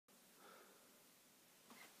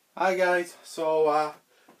Hi guys, so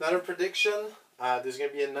another prediction. There's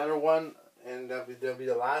gonna be another one, and that'll be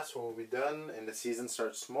the last one. We'll be done, and the season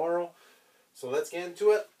starts tomorrow. So let's get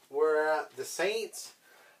into it. We're at the Saints.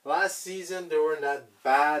 Last season they were in that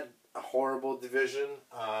bad, horrible division.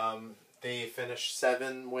 They finished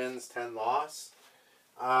 7 wins, 10 loss.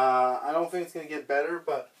 I don't think it's gonna get better,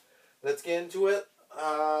 but let's get into it.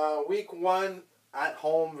 Week 1 at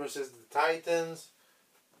home versus the Titans.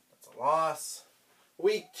 That's a loss.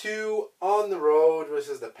 Week 2 on the road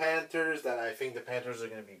versus the Panthers. That I think the Panthers are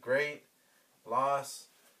going to be great. Loss.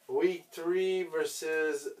 Week 3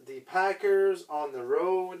 versus the Packers on the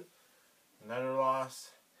road. Another loss.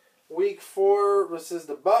 Week 4 versus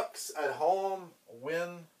the Bucks at home.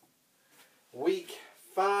 Win. Week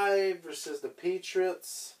 5 versus the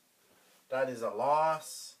Patriots. That is a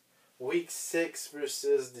loss. Week 6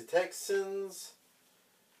 versus the Texans.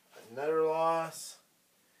 Another loss.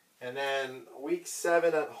 And then week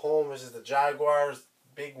 7 at home versus the Jaguars.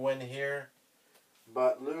 Big win here.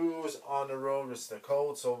 But lose on the road versus the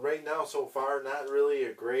Colts. So right now, so far, not really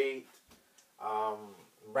a great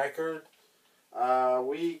record.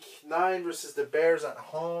 Week 9 versus the Bears at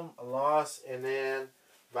home. A loss. And then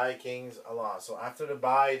Vikings, a loss. So after the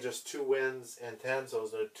bye, just 2 wins and 10. So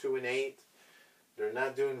they're 2-8. They're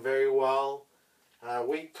not doing very well.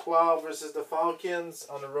 Week 12 versus the Falcons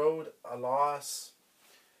on the road. A loss.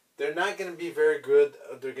 They're not going to be very good.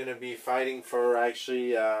 They're going to be fighting for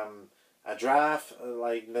actually a draft,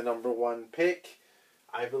 like the number 1 pick,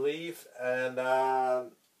 I believe. And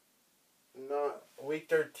no, week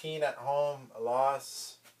 13 at home, a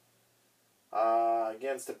loss.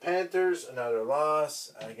 Against the Panthers, another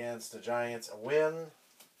loss. Against the Giants, a win.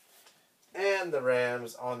 And the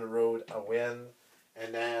Rams on the road, a win.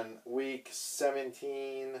 And then week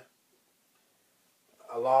 17...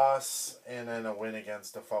 a loss, and then a win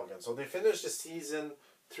against the Falcons. So they finished the season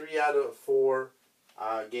 3 out of 4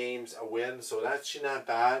 games a win. So that's actually not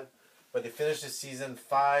bad. But they finished the season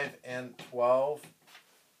 5-12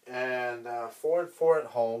 and 4-4 at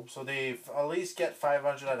home. So they at least get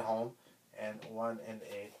 500 at home and 1-8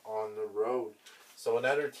 on the road. So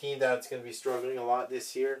another team that's going to be struggling a lot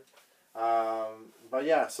this year. But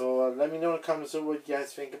yeah, so let me know in the comments what you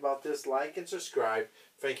guys think about this. Like and subscribe.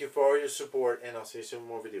 Thank you for all your support, and I'll see you soon in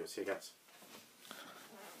more videos. See you guys.